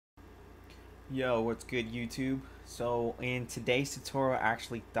Yo, what's good YouTube? So in today's tutorial I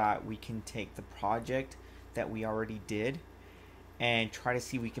actually thought we can take the project that we already did and try to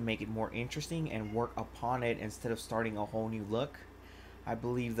see if we can make it more interesting and work upon it instead of starting a whole new look. I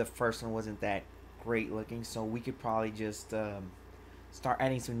believe the first one wasn't that great looking, so we could probably just start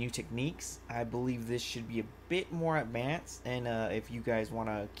adding some new techniques. I believe this should be a bit more advanced, and if you guys want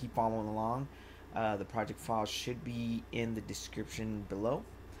to keep following along, the project file should be in the description below.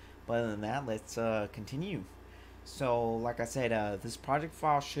 But other than that, let's continue. So, like I said, this project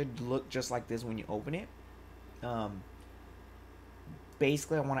file should look just like this when you open it. Um,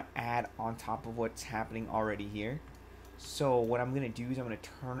 Basically, I want to add on top of what's happening already here. So what I'm going to do is I'm going to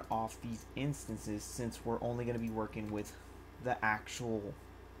turn off these instances since we're only going to be working with the actual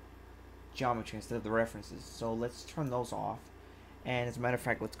geometry instead of the references. So let's turn those off. And as a matter of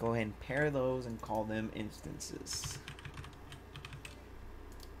fact, let's go ahead and pair those and call them instances.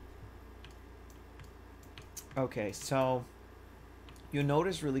 Okay, so you'll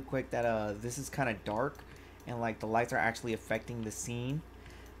notice really quick that this is kind of dark and like the lights are actually affecting the scene.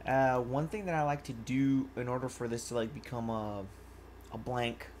 One thing that I like to do in order for this to like become a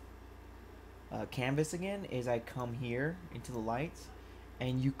blank canvas again is I come here into the lights,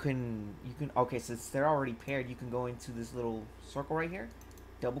 and you can okay, since they're already paired, you can go into this little circle right here,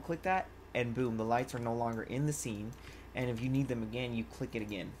 double click that, and boom, the lights are no longer in the scene. And if you need them again, you click it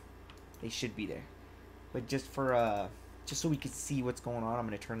again, they should be there. But just so we can see what's going on, I'm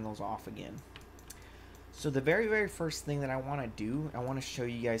going to turn those off again. So the very first thing that I want to do, I want to show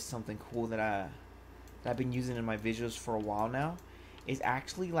you guys something cool that I've been using in my visuals for a while now, is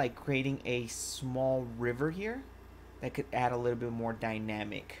actually like creating a small river here that could add a little bit more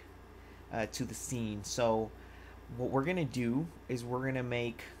dynamic to the scene. So what we're going to do is we're going to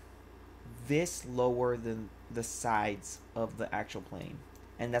make this lower than the sides of the actual plane,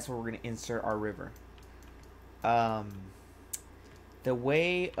 and that's where we're going to insert our river. The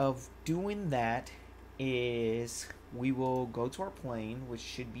way of doing that is we will go to our plane, which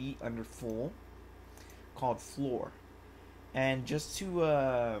should be under full, called floor. And just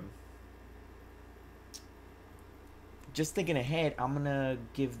thinking ahead, I'm gonna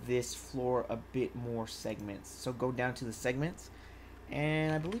give this floor a bit more segments. So go down to the segments,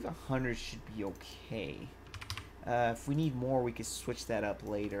 and I believe 100 should be okay. If we need more, we could switch that up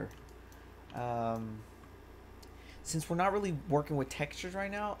later. Since we're not really working with textures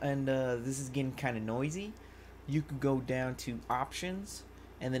right now, and this is getting kind of noisy, you could go down to options,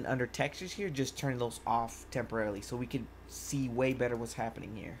 and then under textures here, just turn those off temporarily so we could see way better what's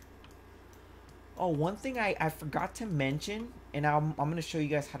happening here. Oh, one thing I forgot to mention, and I'm going to show you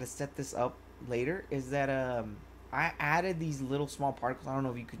guys how to set this up later, is that I added these little small particles. I don't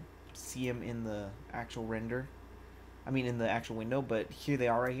know if you could see them in the actual render. In the actual window, but here they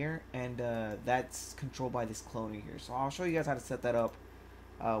are right here, and that's controlled by this cloner here. So I'll show you guys how to set that up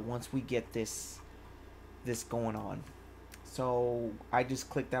once we get this going on. So I just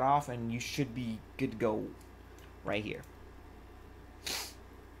click that off, and you should be good to go right here.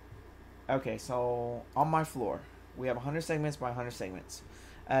 Okay, so on my floor, we have 100 segments by 100 segments.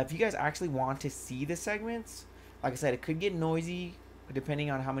 If you guys actually want to see the segments, like I said, it could get noisy depending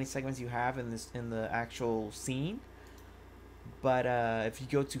on how many segments you have in the actual scene. But if you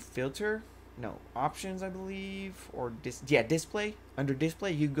go to filter, no, options, I believe, or display. Under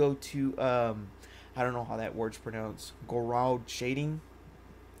display, you go to I don't know how that word's pronounced, Gouraud shading,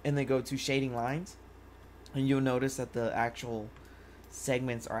 and then go to shading lines, and you'll notice that the actual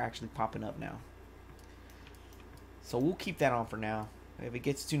segments are actually popping up now. So we'll keep that on for now. If it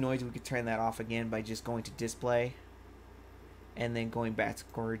gets too noisy, we could turn that off again by just going to display, and then going back to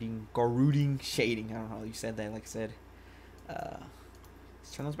Gourauding shading. I don't know how you said that. Like I said.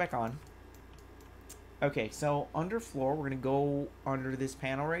 Let's turn those back on. Okay, so under floor, we're going to go under this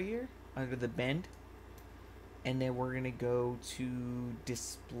panel right here, under the bend, and then we're going to go to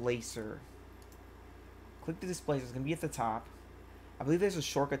displacer. Click the displacer. It's going to be at the top. I believe there's a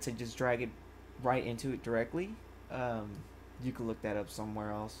shortcut to just drag it right into it directly. You can look that up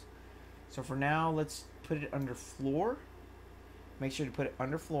somewhere else. So for now, let's put it under floor. Make sure to put it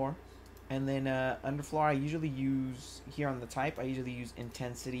under floor. And then under floor, I usually use, here on the type, I usually use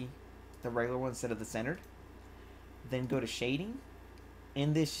intensity, the regular one instead of the centered. Then go to shading.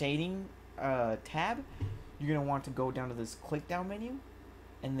 In this shading tab, you're going to want to go down to this click down menu,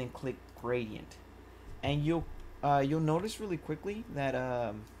 and then click gradient. And you'll notice really quickly that,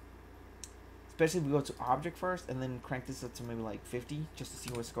 especially if we go to object first, and then crank this up to maybe like 50, just to see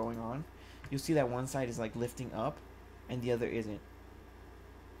what's going on. You'll see that one side is like lifting up, and the other isn't.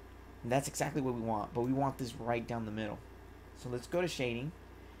 And that's exactly what we want, but we want this right down the middle. So let's go to shading,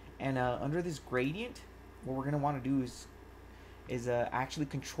 And under this gradient, what we're gonna want to do is actually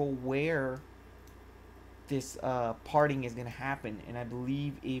control where this parting is gonna happen. And I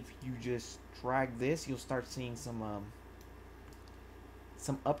believe if you just drag this, you'll start seeing some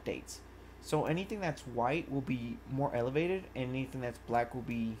updates. So anything that's white will be more elevated, and anything that's black will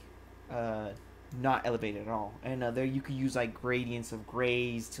be not elevated at all. And there you could use like gradients of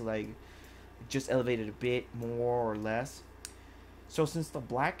grays to like just elevate it a bit more or less. So since the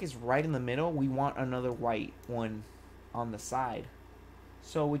black is right in the middle, we want another white one on the side.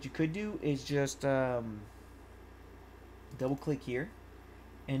 So what you could do is just double click here,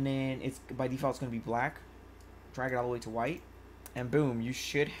 and then it's by default it's going to be black. Drag it all the way to white, and boom, you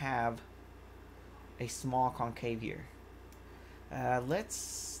should have a small concave here. Let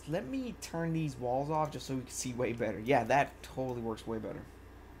me turn these walls off just so we can see way better. Yeah, that totally works way better.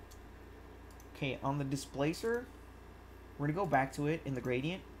 Okay, on the displacer, we're gonna go back to it in the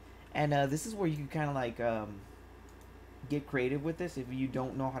gradient, and this is where you can kind of like get creative with this. If you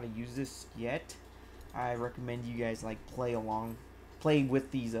don't know how to use this yet, I recommend you guys like play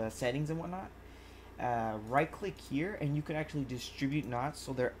with these settings and whatnot. Right click here, and you can actually distribute knots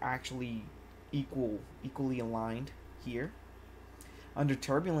so they're actually equally aligned here. Under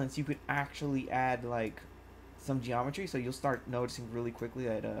turbulence, you could actually add like some geometry, so you'll start noticing really quickly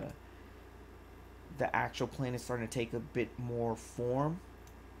that the actual plane is starting to take a bit more form.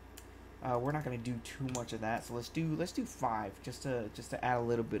 We're not going to do too much of that, so let's do 5 just to add a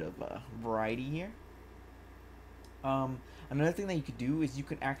little bit of variety here. Another thing that you could do is you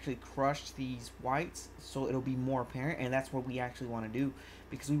can actually crush these whites so it'll be more apparent, and that's what we actually want to do,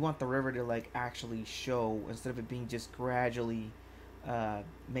 because we want the river to like actually show instead of it being just gradually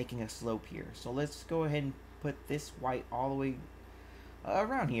making a slope here. So let's go ahead and put this white all the way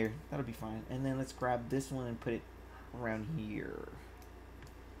around here. That'll be fine. And then let's grab this one and put it around here.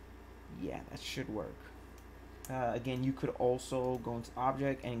 Yeah, that should work. Again, you could also go into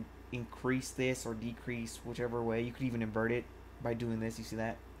object and increase this or decrease, whichever way. You could even invert it by doing this. You see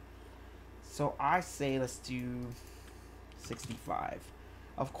that? So I say let's do 65.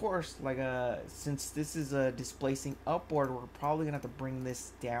 Of course, like since this is displacing upward, we're probably gonna have to bring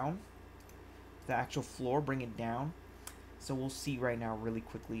this down. The actual floor, bring it down. So we'll see right now really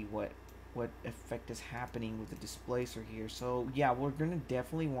quickly what effect is happening with the displacer here. So yeah, we're gonna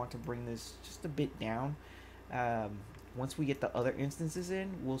definitely want to bring this just a bit down. Once we get the other instances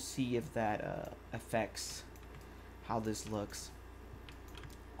in, we'll see if that affects how this looks.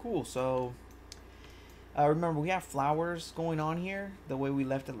 Cool. So remember, we have flowers going on here the way we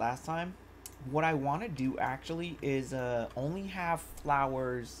left it last time. What I want to do actually is only have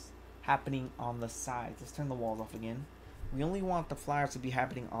flowers happening on the sides. Let's turn the walls off again. We only want the flowers to be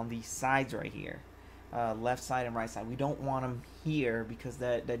happening on these sides right here, left side and right side. We don't want them here because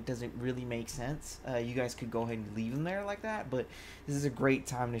that doesn't really make sense. You guys could go ahead and leave them there like that, but this is a great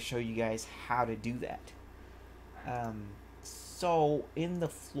time to show you guys how to do that. So in the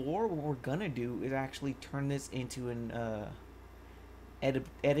floor, what we're gonna do is actually turn this into an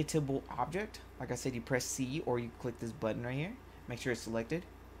editable object. Like I said, you press C or you click this button right here. Make sure it's selected,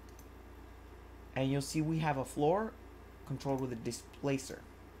 and you'll see we have a floor controlled with a displacer.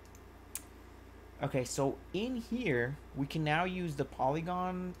 Okay, so in here we can now use the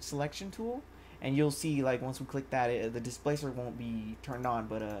polygon selection tool, and you'll see like once we click that, the displacer won't be turned on,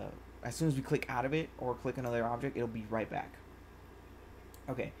 but as soon as we click out of it or click another object, it'll be right back.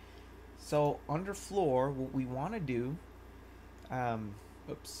 Okay, so under floor, what we want to do,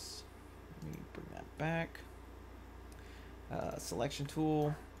 oops, let me bring that back. Selection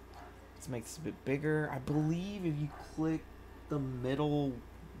tool. Let's make this a bit bigger. I believe if you click the middle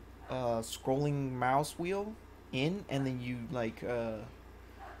scrolling mouse wheel in, and then you like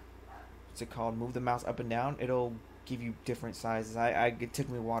what's it called? Move the mouse up and down. It'll give you different sizes. It took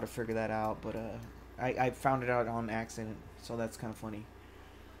me a while to figure that out, but I found it out on accident, so that's kind of funny.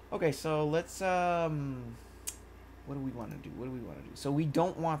 Okay, so let's what do we want to do? What do we want to do? So we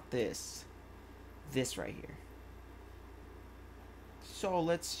don't want this right here. So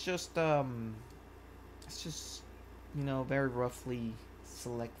let's just you know, very roughly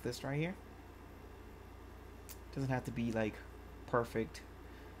select this right here. Doesn't have to be like perfect.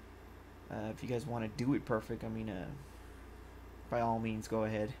 If you guys want to do it perfect, I mean, by all means, go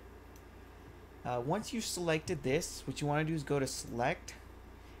ahead. Once you've selected this, what you want to do is go to select,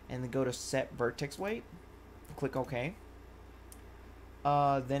 and then go to set vertex weight. Click OK.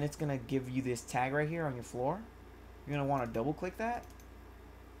 Then it's gonna give you this tag right here on your floor. You're gonna want to double click that.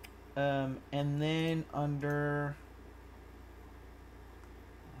 And then under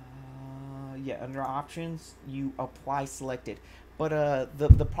under options, you apply selected. But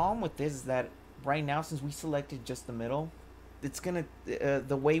the problem with this is that right now, since we selected just the middle, it's gonna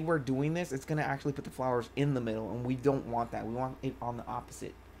the way we're doing this, it's gonna actually put the flowers in the middle, and we don't want that. We want it on the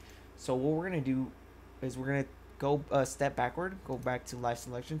opposite. So what we're gonna do is we're gonna go a step backward, go back to live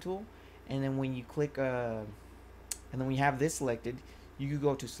selection tool, and then when you click and then we have this selected, you could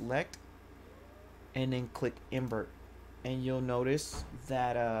go to select and then click invert, and you'll notice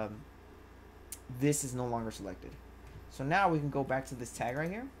that this is no longer selected. So now we can go back to this tag right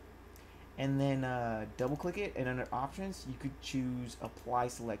here, and then double click it, and under options you could choose apply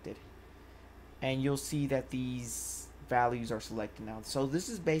selected, and you'll see that these values are selected now. So this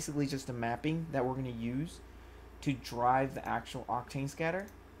is basically just a mapping that we're going to use to drive the actual octane scatter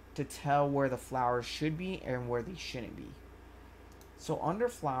to tell where the flowers should be and where they shouldn't be. So under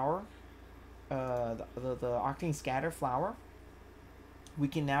flower, the octane scatter flower, we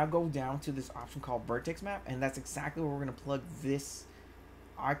can now go down to this option called vertex map, and that's exactly where we're going to plug this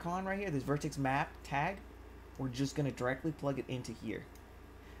icon right here, this vertex map tag. We're just going to directly plug it into here,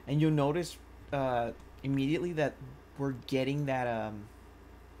 and you'll notice immediately that we're getting that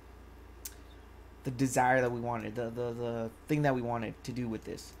the desire that we wanted, the thing that we wanted to do with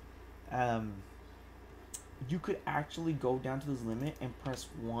this. You could actually go down to this limit and press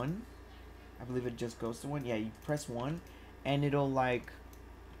 1. I believe it just goes to 1. Yeah, you press 1 and it'll like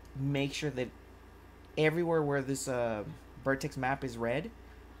make sure that everywhere where this vertex map is red,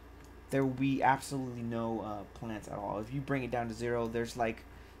 there will be absolutely no plants at all. If you bring it down to 0, there's like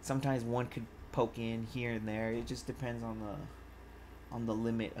sometimes one could poke in here and there. It just depends on the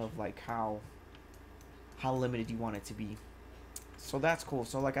limit of like how limited you want it to be. So that's cool.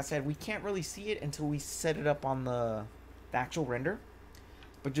 So like I said, we can't really see it until we set it up on the actual render.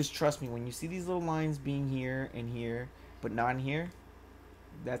 But just trust me, when you see these little lines being here and here, but not in here,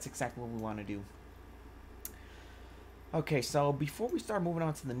 that's exactly what we want to do. Okay, so before we start moving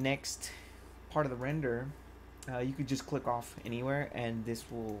on to the next part of the render, you could just click off anywhere and this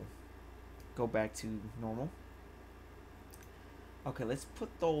will go back to normal. Okay, let's put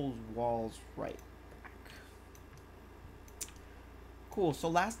those walls right. Cool. So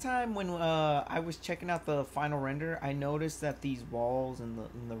last time when I was checking out the final render, I noticed that these walls and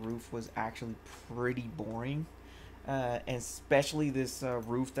the roof was actually pretty boring, and especially this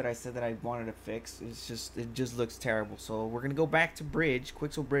roof that I said that I wanted to fix. It just looks terrible. So we're gonna go back to bridge,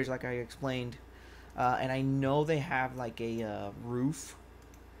 Quixel Bridge, like I explained, and I know they have like a roof,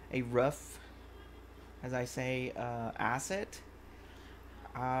 a rough, as I say, asset.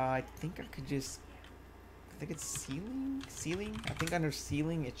 I think I could just. I think it's ceiling. I think under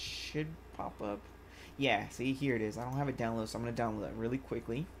ceiling it should pop up. Yeah, see, here it is. I don't have it downloaded, so I'm gonna download that really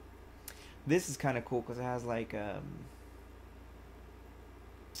quickly. This is kind of cool because it has like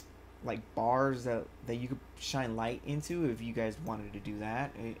bars that you could shine light into if you guys wanted to do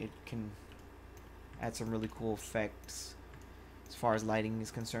that. It can add some really cool effects as far as lighting is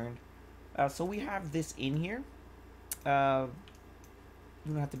concerned. So we have this in here. You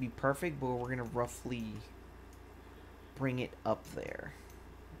don't have to be perfect, but we're gonna roughly bring it up there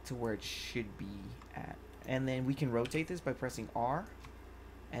to where it should be at, and then we can rotate this by pressing R,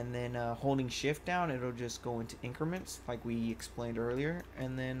 and then holding shift down, it'll just go into increments like we explained earlier,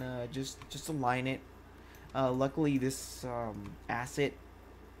 and then just align it. Luckily this asset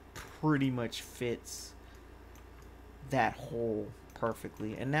pretty much fits that hole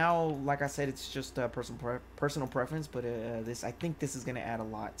perfectly, and now like I said, it's just personal preference, but I think this is gonna add a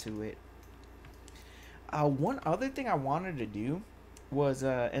lot to it. One other thing I wanted to do was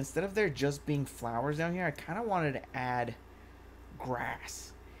instead of there just being flowers down here, I kind of wanted to add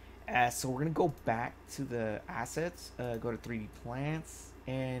grass. So we're gonna go back to the assets, go to 3D plants,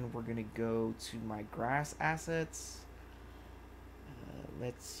 and we're gonna go to my grass assets.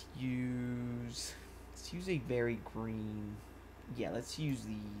 Let's use a very green. Yeah, let's use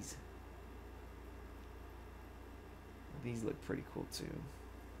these. These look pretty cool too.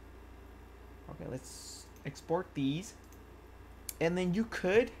 Okay, let's export these, and then you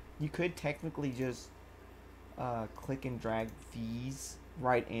could technically just click and drag these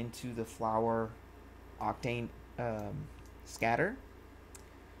right into the flower octane scatter,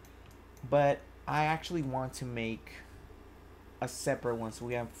 but I actually want to make a separate one so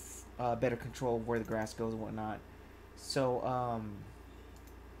we have better control of where the grass goes and whatnot. So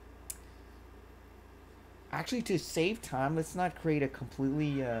actually, to save time, let's not create a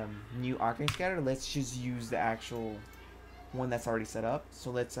completely new octane scatter. Let's just use the actual one that's already set up.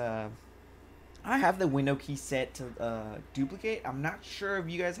 So let's I have the window key set to duplicate. I'm not sure if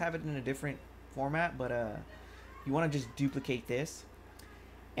you guys have it in a different format, but you want to just duplicate this,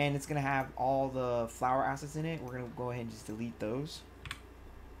 and it's gonna have all the flower assets in it. We're gonna go ahead and just delete those.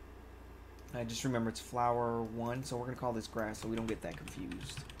 Just remember it's flower 1, so we're gonna call this grass so we don't get that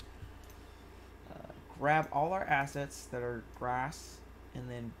confused. Grab all our assets that are grass and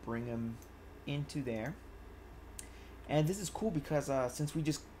then bring them into there. And this is cool because since we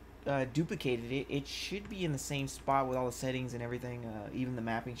just duplicated it, it should be in the same spot with all the settings and everything. Even the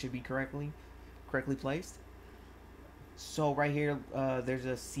mapping should be correctly placed. So right here, there's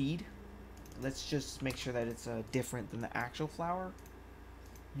a seed. Let's just make sure that it's different than the actual flower.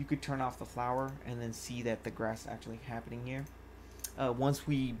 You could turn off the flower and then see that the grass is actually happening here. Once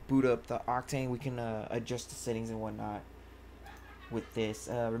we boot up the Octane, we can adjust the settings and whatnot with this.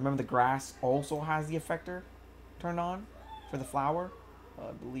 Remember, the grass also has the effector turned on for the flower.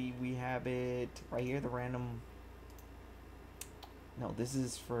 I believe we have it right here, the random. No, this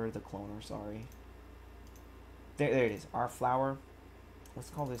is for the cloner, sorry. There it is, our flower. Let's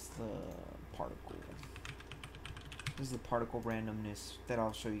call this the particle. This is the particle randomness that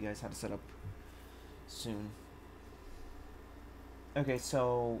I'll show you guys how to set up soon. Okay,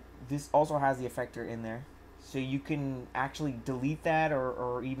 so this also has the effector in there. So you can actually delete that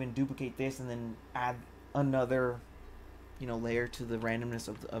or even duplicate this and then add another, you know, layer to the randomness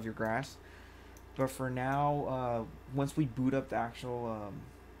of your grass. But for now, once we boot up the actual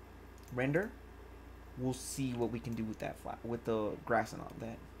render, we'll see what we can do with that with the grass and all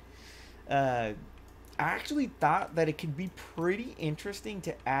that. I actually thought that it could be pretty interesting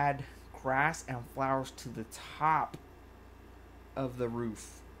to add grass and flowers to the top of the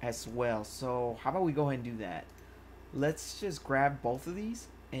roof as well. So how about we go ahead and do that? Let's just grab both of these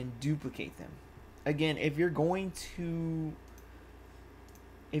and duplicate them. Again, if you're going to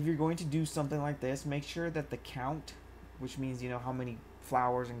do something like this, make sure that the count, which means, you know, how many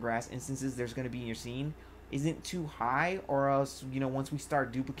flowers and grass instances there's going to be in your scene, isn't too high, or else, you know, once we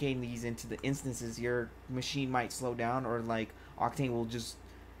start duplicating these into the instances, your machine might slow down, or like Octane will just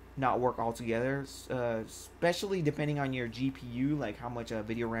not work altogether, especially depending on your GPU, like how much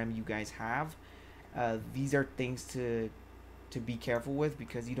video RAM you guys have. These are things to be careful with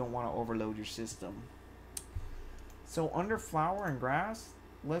because you don't want to overload your system. So under flower and grass,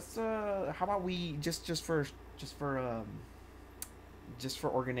 let's how about we just for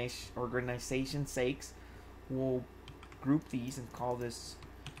organization's sakes, we'll group these and call this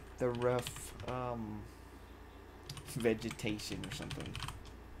the rough vegetation or something.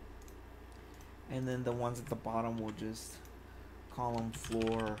 And then the ones at the bottom, we'll just call them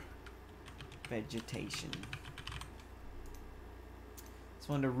floor vegetation.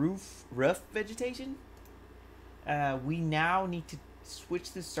 So under rough vegetation, we now need to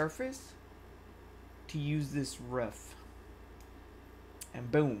switch the surface to use this rough.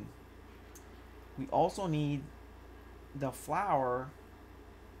 And boom. We also need the flower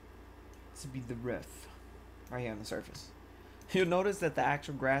to be the rough right here on the surface. You'll notice that the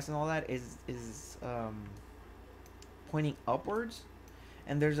actual grass and all that is pointing upwards,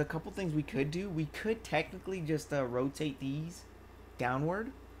 and there's a couple things we could do. We could technically just rotate these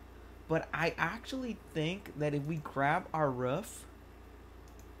downward, but I actually think that if we grab our roof,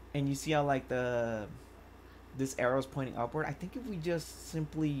 and you see how like this arrow is pointing upward, I think if we just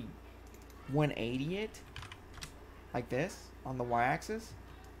simply 180 it like this on the y-axis,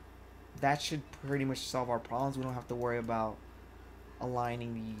 that should pretty much solve our problems. We don't have to worry about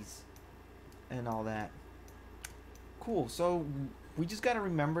aligning these and all that. Cool. So we just got to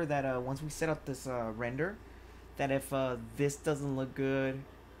remember that once we set up this render, that if this doesn't look good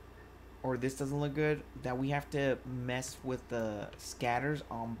or this doesn't look good, that we have to mess with the scatters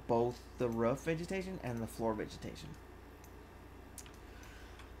on both the rough vegetation and the floor vegetation.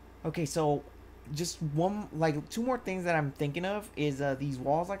 Okay, so just two more things that I'm thinking of is these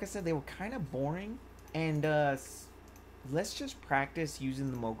walls. Like I said, they were kind of boring, and let's just practice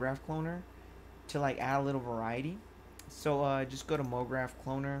using the MoGraph cloner to like add a little variety. So just go to MoGraph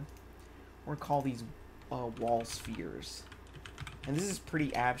cloner. We're gonna call these wall spheres, and this is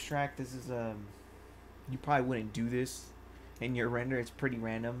pretty abstract. This is you probably wouldn't do this in your render. It's pretty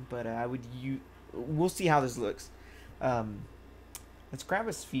random, but I would we'll see how this looks. Let's grab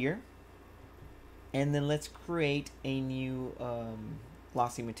a sphere, and then let's create a new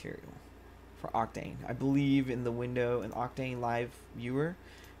glossy material for Octane. I believe in the window in Octane Live Viewer,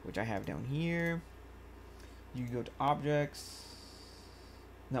 which I have down here, you go to Objects,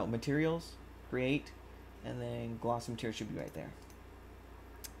 no, Materials, Create, and then Glossy Material should be right there.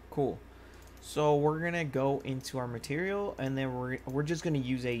 Cool. So we're gonna go into our material, and then we're just gonna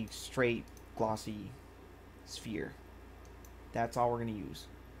use a straight glossy sphere. That's all we're gonna use.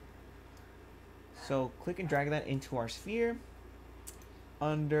 So click and drag that into our sphere.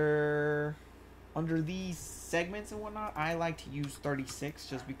 under these segments and whatnot, I like to use 36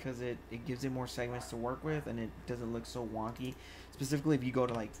 just because it gives it more segments to work with and it doesn't look so wonky. Specifically, if you go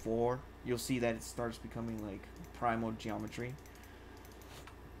to like 4, you'll see that it starts becoming like primal geometry.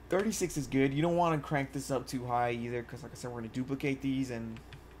 36 is good. You don't want to crank this up too high either because, like I said, we're going to duplicate these and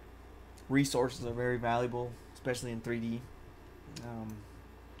resources are very valuable, especially in 3D.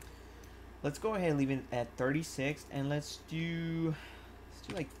 Let's go ahead and leave it at 36 and let's do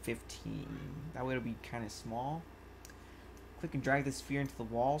like 15. That way it'll be kind of small. Click and drag the sphere into the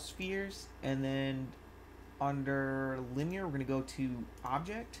wall spheres, and then under linear we're going to go to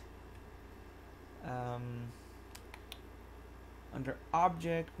object. Under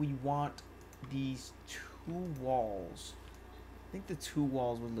object we want these 2 walls. I think the 2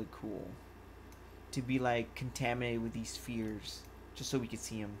 walls would look cool to be like contaminated with these spheres, just so we can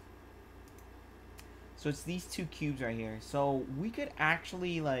see them. So it's these 2 cubes right here. So we could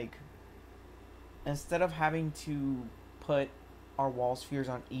actually, like, instead of having to put our wall spheres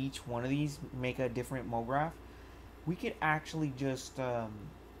on each one of these, make a different MoGraph, we could actually just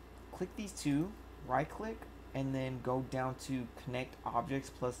click these 2, right click, and then go down to connect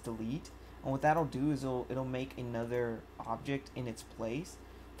objects plus delete. And what that'll do is it'll make another object in its place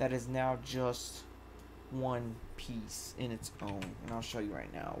that is now just one piece in its own. And I'll show you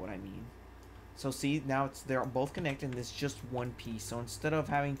right now what I mean. So see, now they're both connected and it's just one piece. So instead of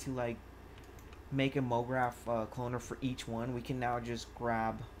having to like make a MoGraph cloner for each one, we can now just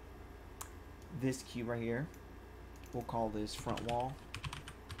grab this cube right here. We'll call this front wall.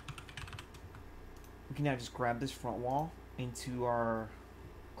 We can now just grab this front wall into our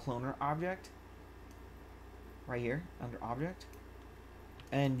cloner object right here under object.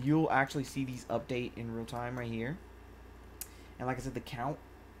 And you'll actually see these update in real time right here. And like I said, the count,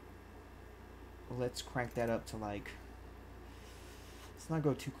 let's crank that up to like, let's not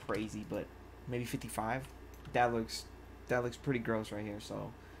go too crazy, but maybe 55. That looks pretty gross right here.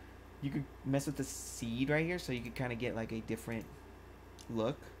 So you could mess with the seed right here, so you could kind of get like a different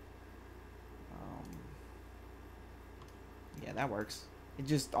look. Yeah, that works. It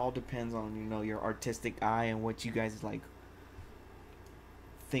just all depends on, you know, your artistic eye and what you guys like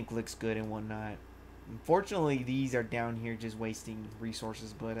think looks good and whatnot. Unfortunately, these are down here just wasting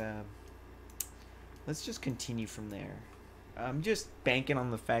resources, but let's just continue from there. I'm just banking on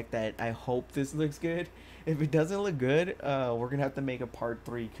the fact that I hope this looks good. If it doesn't look good, we're gonna have to make a part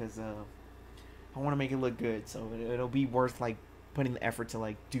 3 because I want to make it look good, so it'll be worth like putting the effort to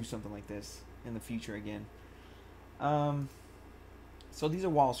like do something like this in the future again. So these are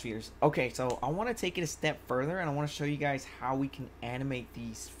wall spheres. Okay, so I want to take it a step further and I want to show you guys how we can animate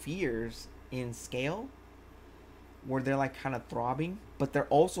these spheres in scale where they're like kind of throbbing, but they're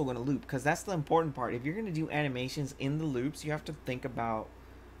also going to loop, because that's the important part. If you're going to do animations in the loops, you have to think about,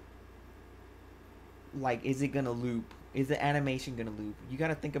 like, is it going to loop? Is the animation going to loop? You got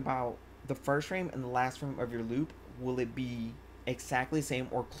to think about the first frame and the last frame of your loop. Will it be exactly the same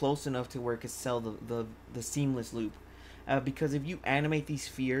or close enough to where it could sell the seamless loop? Because if you animate these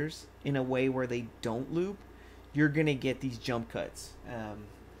spheres in a way where they don't loop, you're going to get these jump cuts.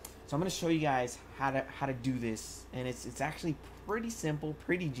 So I'm going to show you guys how to do this, and it's actually pretty simple,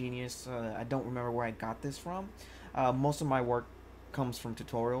 pretty genius. I don't remember where I got this from. Most of my work comes from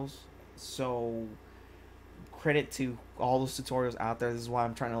tutorials, so credit to all those tutorials out there. This is why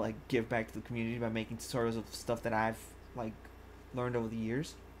I'm trying to like give back to the community by making tutorials of stuff that I've like learned over the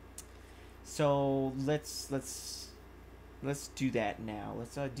years. So let's do that now.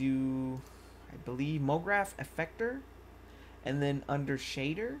 Let's do, I believe, MoGraph Effector, and then under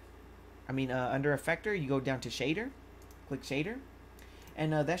shader, under effector, you go down to shader, click shader,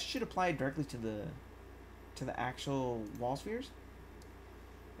 and that should apply directly to the actual wall spheres.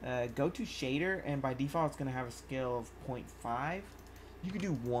 Go to shader, and by default it's gonna have a scale of 0.5. You could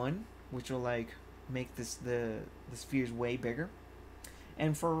do 1, which will like make the spheres way bigger.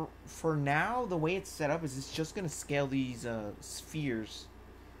 And for now, the way it's set up is it's just gonna scale these spheres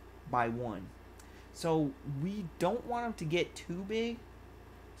by 1. So we don't want them to get too big.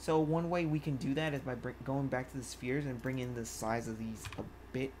 So one way we can do that is by going back to the spheres and bringing the size of these a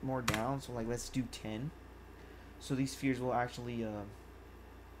bit more down. So like let's do 10. So these spheres will actually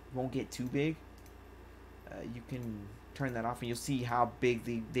won't get too big. You can turn that off and you'll see how big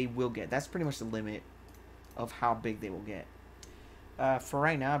they will get. That's pretty much the limit of how big they will get. For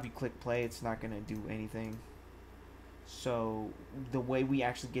right now, if you click play, it's not going to do anything. So the way we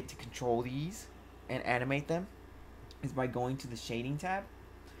actually get to control these and animate them is by going to the shading tab,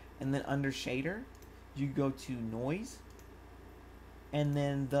 and then under shader you go to noise, and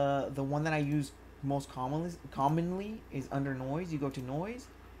then the one that I use most commonly is under noise. You go to noise,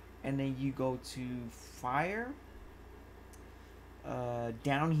 and then you go to fire.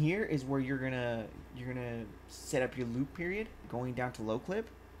 Down here is where you're gonna set up your loop period. Going down to low clip,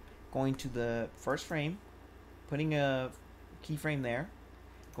 going to the first frame, putting a keyframe there,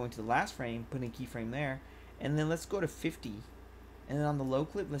 going to the last frame, putting a keyframe there, and then let's go to 50, and then on the low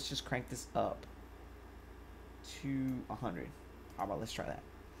clip, let's just crank this up to 100. How about let's try that?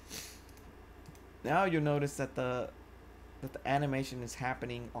 Now you'll notice that the animation is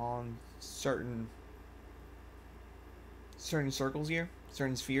happening on certain circles here,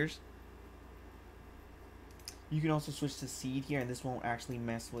 certain spheres. You can also switch to seed here, and this won't actually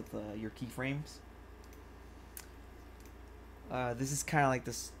mess with your keyframes. This is kind of like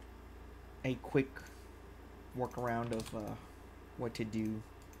a quick workaround of what to do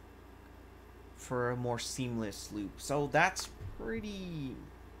for a more seamless loop. So that's pretty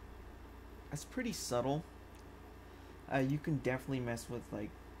subtle. You can definitely mess with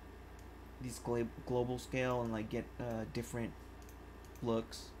like these global scale and like get different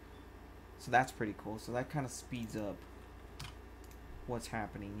looks. So that's pretty cool. So that kind of speeds up what's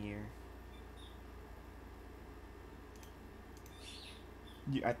happening here.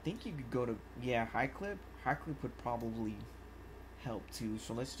 I think you could go to, yeah, high clip. High clip would probably help too.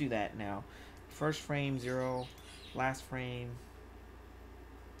 So let's do that now. First frame 0, last frame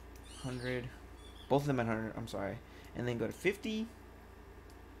 100. Both of them at 100. I'm sorry. And then go to 50.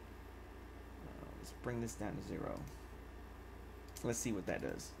 Let's bring this down to 0. Let's see what that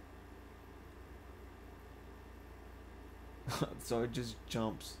does. So it just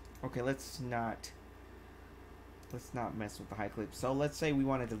jumps. Okay, let's not mess with the high clip. So let's say we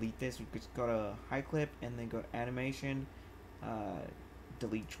want to delete this. We could go to high clip and then go to animation,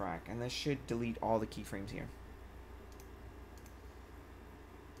 delete track, and this should delete all the keyframes here.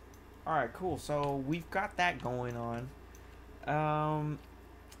 Alright, cool. So we've got that going on. I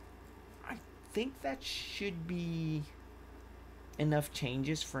think that should be enough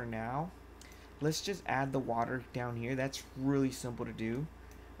changes for now. Let's just add the water down here. That's really simple to do.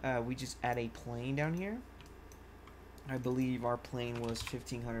 We just add a plane down here. I believe our plane was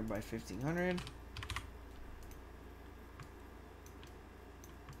 1500 by 1500.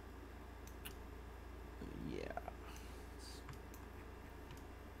 Yeah.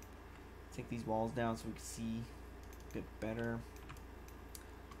 Take these walls down so we can see a bit better.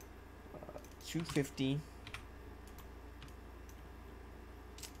 250.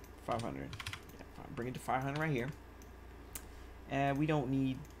 500. Bring it to 500 right here. And we don't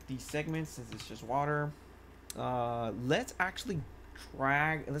need these segments since it's just water. Let's actually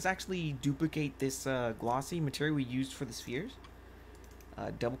duplicate this glossy material we used for the spheres.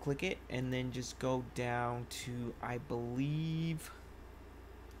 Double click it and then just go down to, I believe,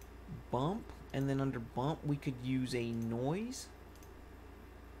 bump, and then under bump we could use a noise.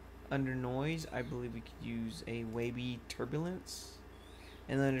 Under noise I believe we could use a wavy turbulence,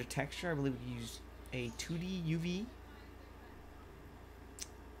 and then under texture I believe we could use a 2D UV.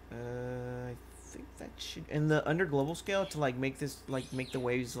 I think that should, and the under global scale to like make this, like make the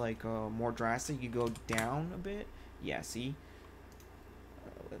waves like more drastic, you go down a bit. Yeah, see.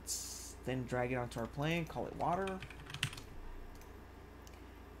 Let's then drag it onto our plane, call it water,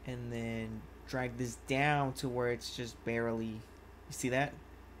 and then drag this down to where it's just barely, you see that?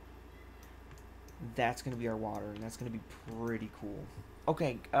 That's gonna be our water, and that's gonna be pretty cool.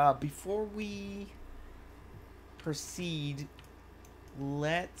 Okay, before we proceed,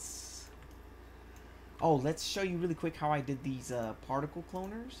 let's show you really quick how I did these particle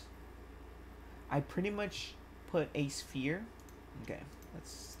cloners. I pretty much put a sphere. Okay,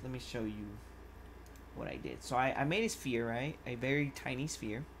 let me show you what I did. So I made a sphere, right? A very tiny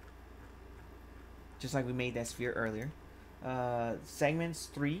sphere, just like we made that sphere earlier. Segments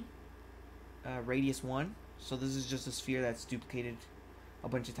 3, radius 1. So this is just a sphere that's duplicated a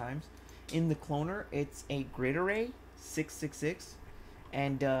bunch of times. In the cloner, it's a grid array 666,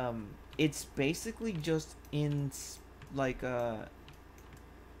 and it's basically just in like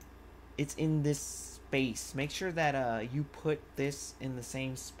it's in this space. Make sure that you put this in the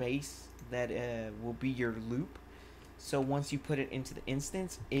same space that will be your loop. So once you put it into the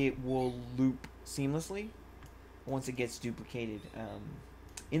instance, it will loop seamlessly once it gets duplicated.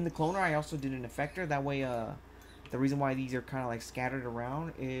 In the cloner, I also did an effector. That way, the reason why these are kind of like scattered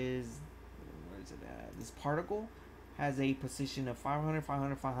around is, where is it at? This particle has a position of 500,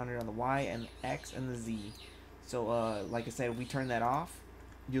 500, 500 on the Y and X and the Z. So, like I said, we turn that off.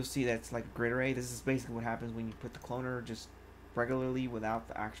 You'll see that's like a grid array. This is basically what happens when you put the cloner just regularly without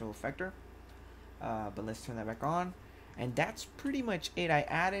the actual effector. But let's turn that back on. And that's pretty much it. I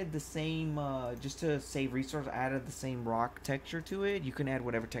added the same, just to save resource, I added the same rock texture to it. You can add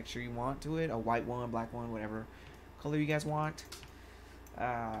whatever texture you want to it. A white one, black one, whatever color you guys want.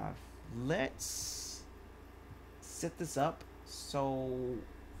 Let's set this up so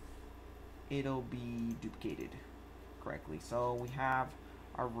it'll be duplicated correctly. So we have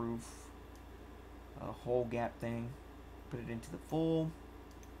our roof, a hole gap thing. Put it into the full.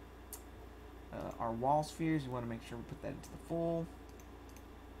 Our wall spheres, you want to make sure we put that into the full.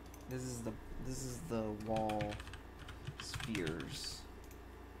 This is the wall spheres,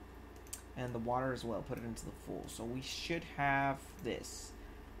 and the water as well. Put it into the full. So we should have this.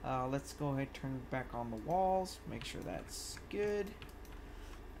 Let's go ahead, turn it back on the walls. Make sure that's good,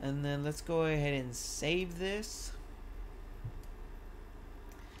 and then let's go ahead and save this.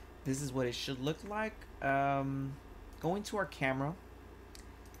 This is what it should look like. Go into our camera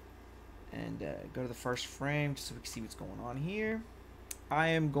and go to the first frame just so we can see what's going on here. I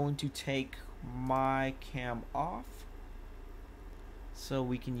am going to take my cam off so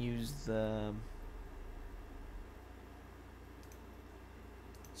we can use the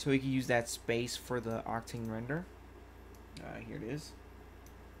that space for the Octane render. Here it is.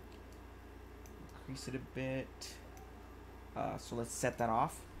 Increase it a bit. So let's set that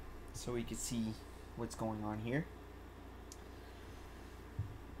off so we can see what's going on here.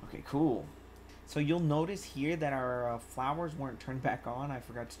 Okay, cool. So you'll notice here that our flowers weren't turned back on. I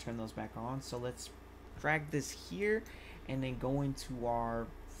forgot to turn those back on. So let's drag this here and then go into our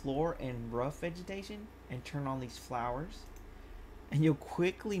floor and rough vegetation and turn on these flowers. And you'll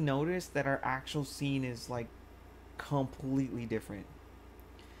quickly notice that our actual scene is like completely different.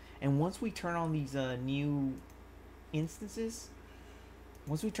 And once we turn on these new instances,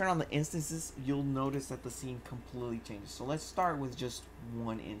 you'll notice that the scene completely changes. So let's start with just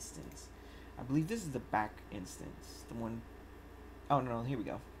one instance. I believe this is the back instance. The one, oh no, here we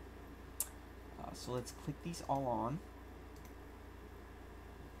go. So let's click these all on.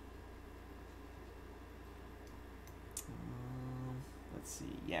 Let's see.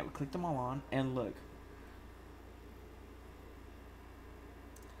 Yeah, we clicked them all on, and look.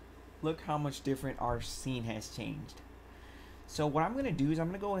 Look how much different our scene has changed. So what I'm going to do is I'm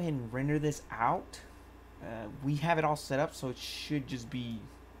going to go ahead and render this out. We have it all set up, so it should just be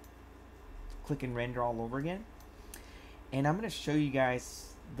click and render all over again. And I'm going to show you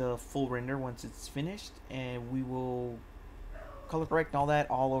guys the full render once it's finished, and we will color correct all that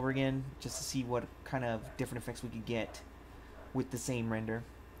all over again just to see what kind of different effects we could get with the same render.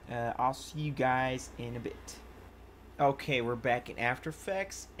 I'll see you guys in a bit. Okay, we're back in After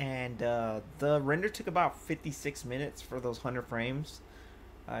Effects, and the render took about 56 minutes for those 100 frames.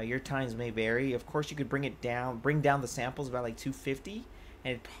 Your times may vary. Of course, you could bring down the samples about like 250,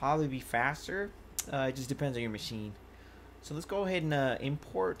 and it'd probably be faster. It just depends on your machine. So let's go ahead and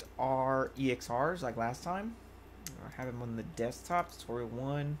import our EXRs like last time. I have them on the desktop, tutorial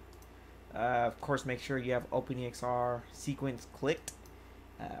 1. Of course, make sure you have OpenEXR sequence clicked.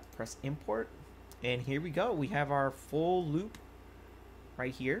 Press import. And here we go. We have our full loop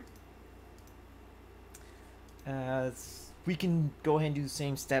right here. We can go ahead and do the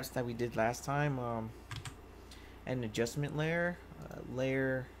same steps that we did last time. Add an adjustment layer,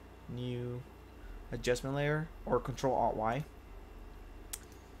 layer, new adjustment layer, or Control-Alt-Y.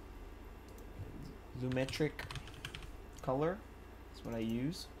 Lumetric color. That's what I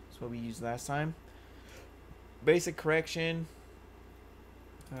use. That's what we used last time. Basic correction.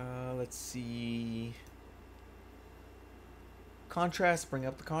 Let's see. Contrast, bring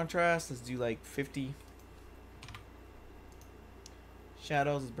up the contrast. Let's do like 50.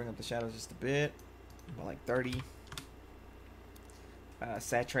 Shadows, let's bring up the shadows just a bit. About like 30.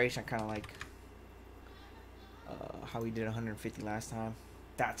 Saturation, I kind of like how we did 150 last time.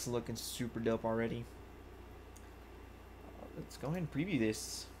 That's looking super dope already. Let's go ahead and preview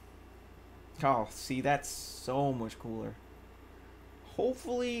this. Oh, see, that's so much cooler.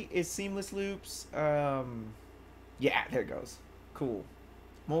 Hopefully it's seamless loops. Yeah, there it goes. Cool.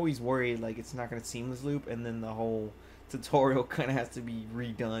 I'm always worried like it's not gonna seamless loop and then the whole tutorial kind of has to be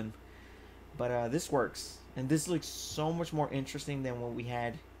redone. But this works, and this looks so much more interesting than what we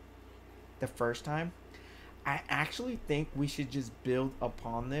had the first time. I actually think we should just build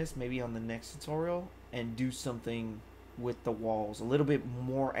upon this maybe on the next tutorial and do something with the walls. A little bit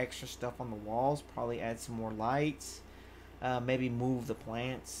more extra stuff on the walls. Probably add some more lights. Maybe move the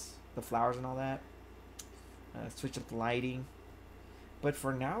plants, the flowers and all that. Switch up the lighting. But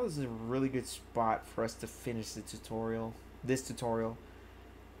for now, this is a really good spot for us to finish the tutorial. This tutorial.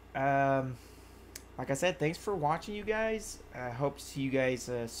 like I said, thanks for watching, you guys. I hope to see you guys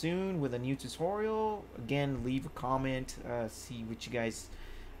soon with a new tutorial. Again, leave a comment, see what you guys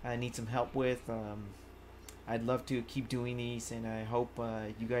need some help with. I'd love to keep doing these, and I hope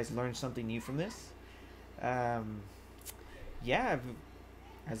you guys learned something new from this. Yeah,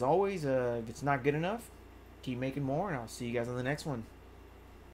 as always, if it's not good enough, keep making more, and I'll see you guys on the next one.